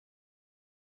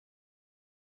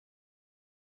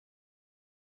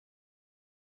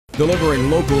delivering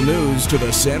local news to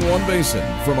the San Juan Basin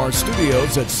from our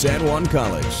studios at San Juan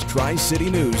College,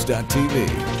 TriCityNews.tv.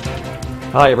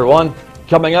 Hi everyone.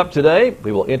 Coming up today,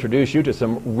 we will introduce you to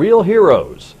some real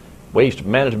heroes. Waste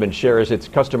Management shares its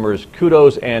customers'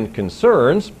 kudos and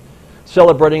concerns,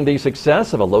 celebrating the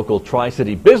success of a local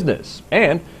Tri-City business,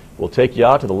 and we'll take you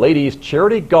out to the Ladies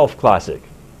Charity Golf Classic.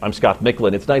 I'm Scott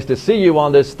Micklin. It's nice to see you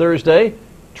on this Thursday.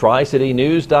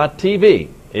 TriCityNews.tv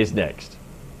is next.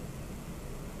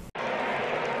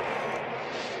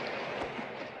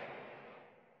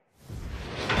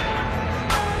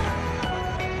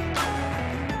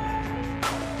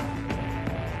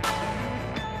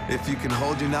 If you can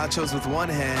hold your nachos with one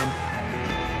hand,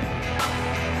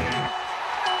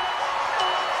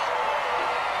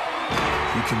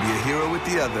 you can be a hero with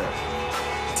the other.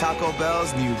 Taco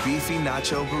Bell's new beefy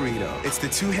nacho burrito. It's the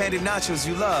two-handed nachos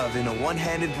you love in a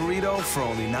one-handed burrito for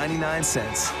only 99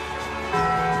 cents.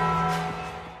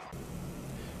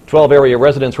 12 area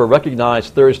residents were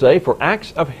recognized Thursday for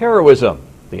acts of heroism.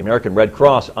 The American Red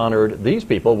Cross honored these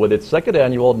people with its second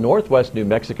annual Northwest New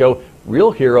Mexico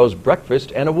Real Heroes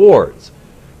Breakfast and Awards.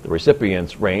 The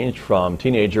recipients ranged from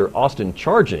teenager Austin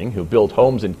Charging, who built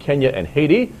homes in Kenya and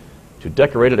Haiti, to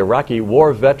decorated Iraqi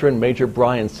war veteran Major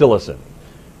Brian Sillison.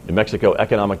 New Mexico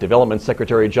Economic Development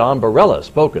Secretary John Barella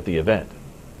spoke at the event.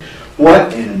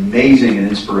 What an amazing and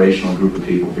inspirational group of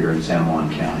people here in San Juan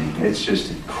County. It's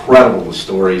just incredible, the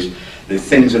stories, the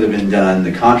things that have been done,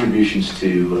 the contributions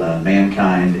to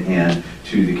mankind and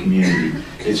to the community.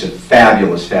 It's a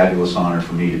fabulous, fabulous honor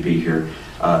for me to be here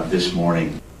this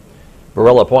morning.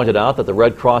 Barella pointed out that the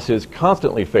Red Cross is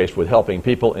constantly faced with helping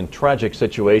people in tragic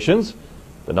situations.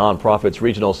 The nonprofit's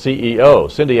regional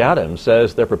CEO, Cindy Adams,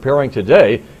 says they're preparing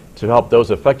today to help those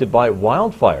affected by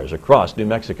wildfires across New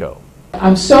Mexico.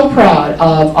 I'm so proud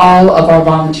of all of our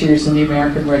volunteers in the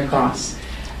American Red Cross.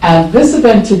 And this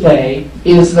event today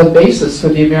is the basis for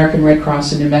the American Red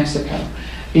Cross in New Mexico,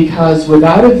 because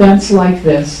without events like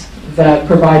this that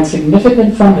provide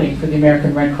significant funding for the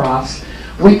American Red Cross,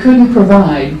 we couldn't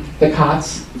provide the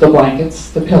cots, the blankets,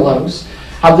 the pillows,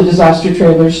 have the disaster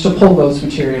trailers to pull those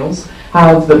materials,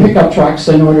 have the pickup trucks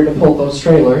in order to pull those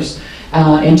trailers,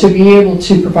 and to be able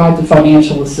to provide the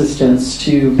financial assistance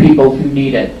to people who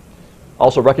need it.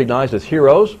 Also recognized as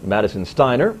heroes, Madison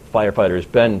Steiner, firefighters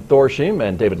Ben Thorsham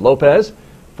and David Lopez,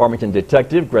 Farmington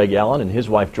detective Greg Allen and his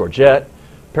wife Georgette,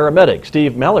 paramedic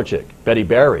Steve Malerchik, Betty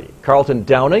Barry, Carlton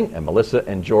Downing, and Melissa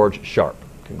and George Sharp.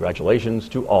 Congratulations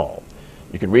to all.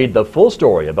 You can read the full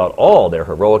story about all their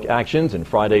heroic actions in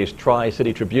Friday's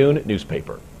Tri-City Tribune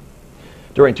newspaper.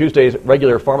 During Tuesday's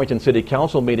regular Farmington City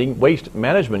Council meeting, Waste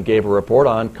Management gave a report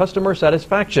on customer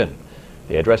satisfaction.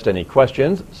 They addressed any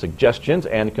questions, suggestions,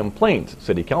 and complaints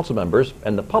city council members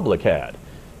and the public had.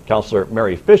 Councilor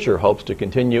Mary Fisher hopes to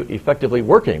continue effectively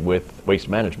working with Waste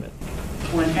Management.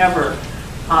 Whenever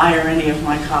I or any of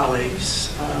my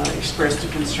colleagues expressed a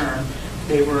concern,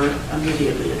 they were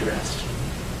immediately addressed.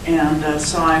 And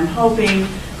so I'm hoping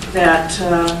that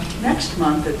next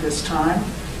month at this time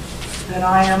that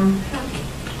I am happy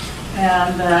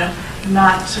and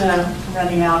not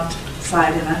running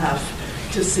outside in a huff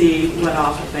to see what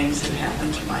awful things have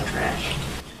happened to my trash.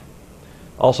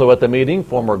 Also at the meeting,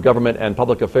 former Government and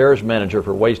Public Affairs Manager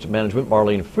for Waste Management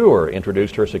Marlene Fuhr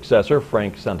introduced her successor,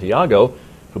 Frank Santiago,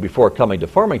 who before coming to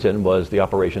Farmington was the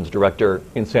Operations Director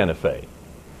in Santa Fe.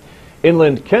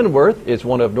 Inland Kenworth is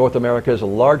one of North America's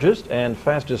largest and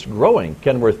fastest growing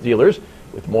Kenworth dealers,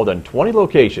 with more than 20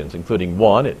 locations, including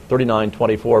one at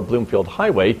 3924 Bloomfield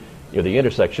Highway near the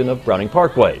intersection of Browning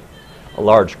Parkway. A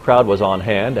large crowd was on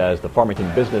hand as the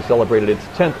Farmington business celebrated its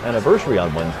 10th anniversary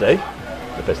on Wednesday.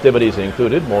 The festivities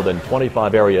included more than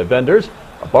 25 area vendors,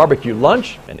 a barbecue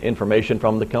lunch, and information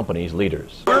from the company's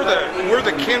leaders. We're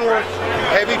the Kenworth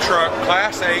heavy truck,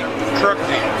 Class 8 truck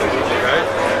deal.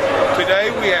 Okay?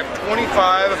 Today we have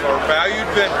 25 of our valued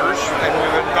vendors, and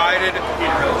we've invited,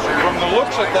 from the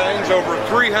looks of things, over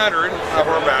 300 of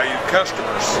our valued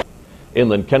customers.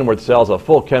 Inland Kenworth sells a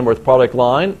full Kenworth product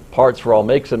line, parts for all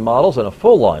makes and models, and a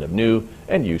full line of new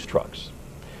and used trucks.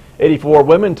 84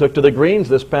 women took to the greens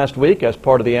this past week as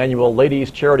part of the annual Ladies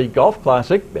Charity Golf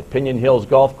Classic at Pinion Hills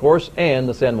Golf Course and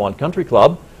the San Juan Country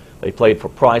Club. They played for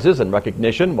prizes and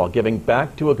recognition while giving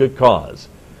back to a good cause.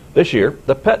 This year,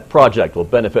 the Pet Project will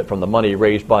benefit from the money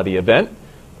raised by the event.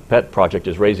 The Pet Project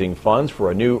is raising funds for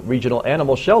a new regional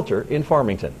animal shelter in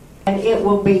Farmington. And it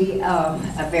will be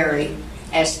a very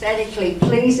aesthetically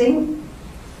pleasing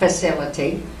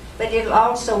facility, but it'll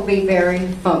also be very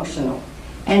functional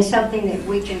and something that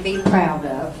we can be proud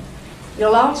of.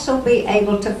 You'll also be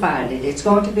able to find it. It's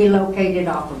going to be located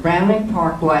off of Browning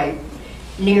Parkway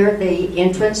near the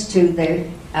entrance to the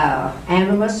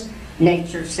Animas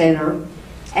Nature Center.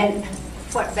 And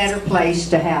what better place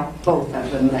to have both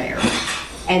of them there?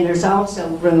 And there's also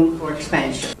room for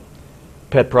expansion.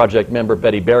 Pet Project member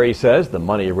Betty Berry says the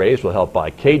money raised will help buy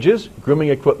cages, grooming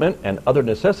equipment, and other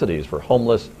necessities for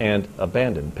homeless and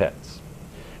abandoned pets.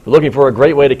 If you're looking for a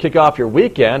great way to kick off your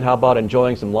weekend, how about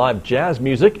enjoying some live jazz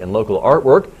music and local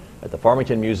artwork at the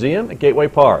Farmington Museum at Gateway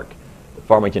Park? The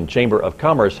Farmington Chamber of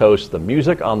Commerce hosts the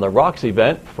Music on the Rocks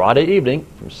event Friday evening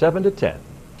from 7 to 10.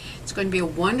 It's going to be a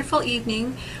wonderful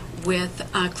evening with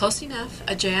Close Enough,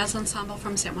 a jazz ensemble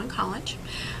from San Juan College.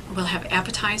 We'll have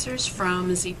appetizers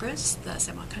from Zebras, the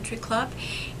San Juan Country Club,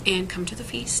 and come to the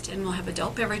feast. And we'll have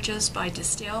adult beverages by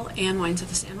Distill and Wines of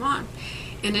the San Juan.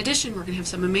 In addition, we're going to have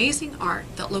some amazing art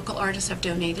that local artists have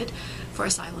donated for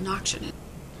a silent auction.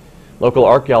 Local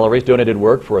art galleries donated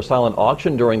work for a silent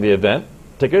auction during the event.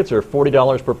 Tickets are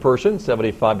 $40 per person,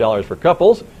 $75 for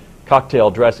couples.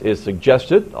 Cocktail dress is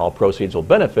suggested. All proceeds will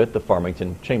benefit the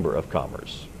Farmington Chamber of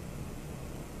Commerce.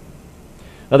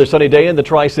 Another sunny day in the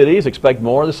Tri-Cities. Expect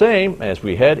more of the same as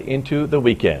we head into the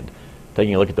weekend.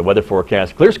 Taking a look at the weather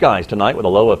forecast. Clear skies tonight with a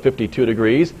low of 52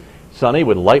 degrees. Sunny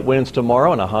with light winds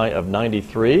tomorrow and a high of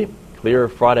 93. Clear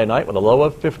Friday night with a low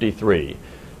of 53.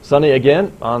 Sunny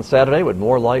again on Saturday with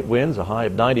more light winds, a high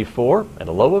of 94 and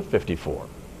a low of 54.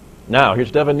 Now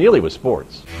here's Devin Neely with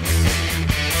sports.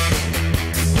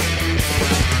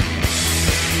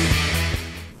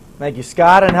 Thank you,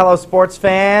 Scott, and hello, sports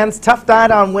fans. Tough night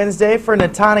on Wednesday for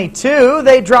Natani 2.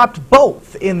 They dropped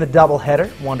both in the doubleheader,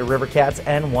 one to River Cats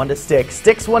and one to Sticks.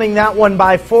 Sticks winning that one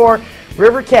by 4,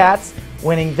 River Cats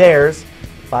winning theirs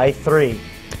by 3.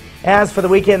 As for the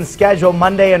weekend schedule,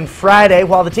 Monday and Friday,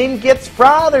 while the team gets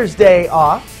Father's Day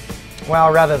off,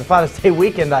 well, rather the Father's Day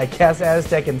weekend, I guess,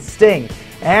 Aztec and Sting.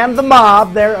 And the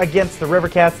Mob, they're against the River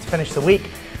Cats to finish the week.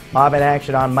 Mob in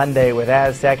action on Monday with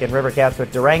Aztec and River Cats with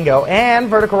Durango, and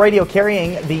Vertical Radio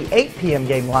carrying the 8 p.m.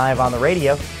 game live on the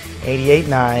radio,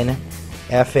 88.9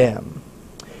 FM.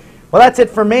 Well, that's it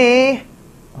for me. I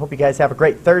hope you guys have a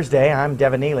great Thursday. I'm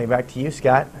Devin Neely. Back to you,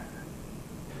 Scott.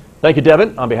 Thank you,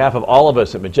 Devin. On behalf of all of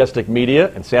us at Majestic Media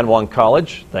and San Juan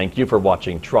College, thank you for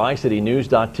watching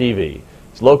TriCityNews.tv.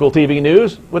 It's local TV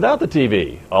news without the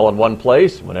TV, all in one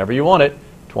place, whenever you want it,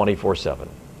 24/7.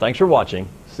 Thanks for watching.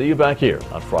 See you back here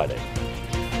on Friday.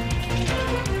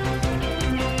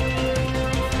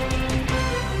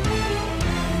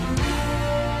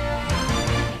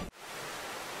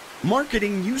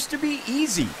 Marketing used to be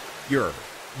easy.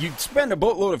 You'd spend a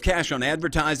boatload of cash on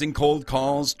advertising, cold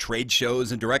calls, trade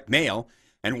shows, and direct mail,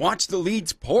 and watch the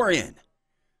leads pour in.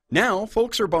 Now,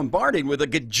 folks are bombarded with a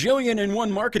gajillion and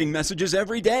one marketing messages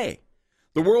every day.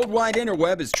 The worldwide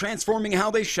interweb is transforming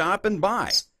how they shop and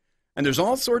buy. And there's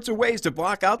all sorts of ways to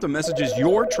block out the messages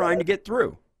you're trying to get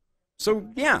through. So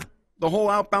yeah, the whole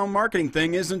outbound marketing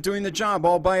thing isn't doing the job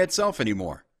all by itself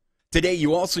anymore. Today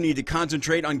you also need to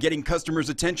concentrate on getting customers'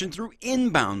 attention through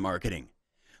inbound marketing,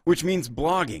 which means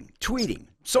blogging, tweeting,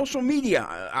 social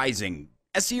mediaizing,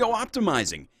 SEO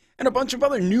optimizing, and a bunch of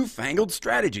other newfangled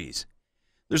strategies.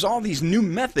 There's all these new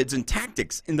methods and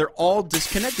tactics, and they're all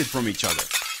disconnected from each other.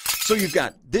 So you've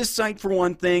got this site for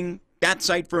one thing, that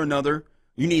site for another.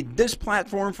 You need this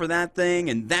platform for that thing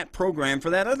and that program for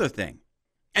that other thing.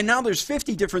 And now there's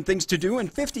 50 different things to do in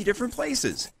 50 different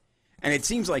places. And it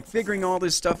seems like figuring all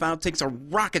this stuff out takes a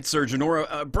rocket surgeon or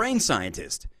a brain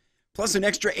scientist, plus an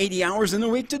extra 80 hours in the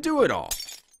week to do it all.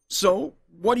 So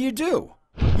what do?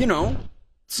 You know,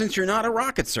 since you're not a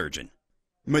rocket surgeon.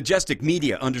 Majestic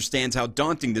Media understands how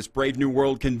daunting this brave new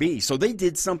world can be, so they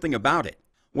did something about it.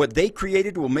 What they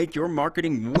created will make your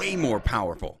marketing way more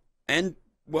powerful. And,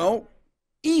 well,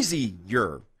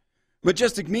 easier.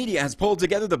 Majestic Media has pulled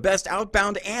together the best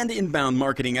outbound and inbound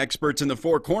marketing experts in the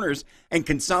four corners and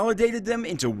consolidated them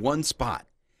into one spot,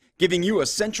 giving you a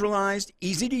centralized,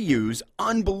 easy-to-use,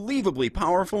 unbelievably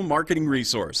powerful marketing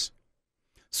resource.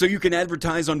 So you can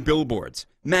advertise on billboards,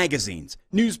 magazines,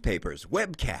 newspapers,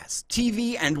 webcasts,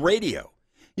 TV, and radio.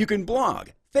 You can blog,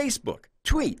 Facebook,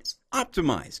 tweet,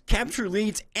 optimize, capture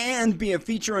leads, and be a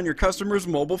feature on your customers'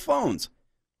 mobile phones.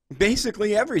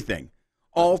 Basically everything,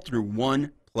 all through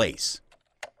one place.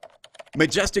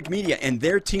 Majestic Media and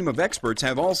their team of experts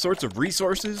have all sorts of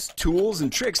resources, tools,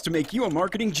 and tricks to make you a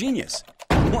marketing genius,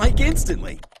 like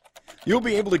instantly. You'll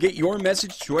be able to get your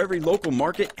message to every local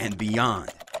market and beyond.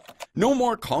 No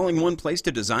more calling one place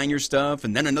to design your stuff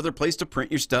and then another place to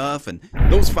print your stuff and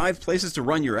those 5 places to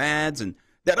run your ads and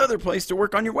that other place to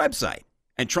work on your website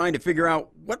and trying to figure out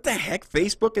what the heck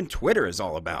Facebook and Twitter is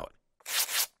all about.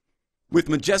 With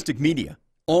Majestic Media,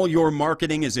 all your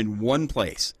marketing is in one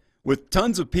place with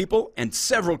tons of people and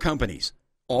several companies,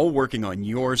 all working on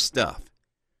your stuff.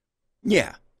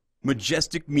 Yeah,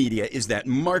 Majestic Media is that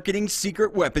marketing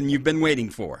secret weapon you've been waiting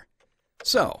for.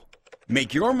 So,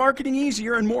 make your marketing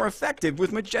easier and more effective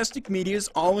with Majestic Media's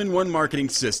all-in-one marketing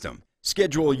system.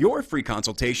 Schedule your free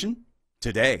consultation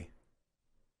today.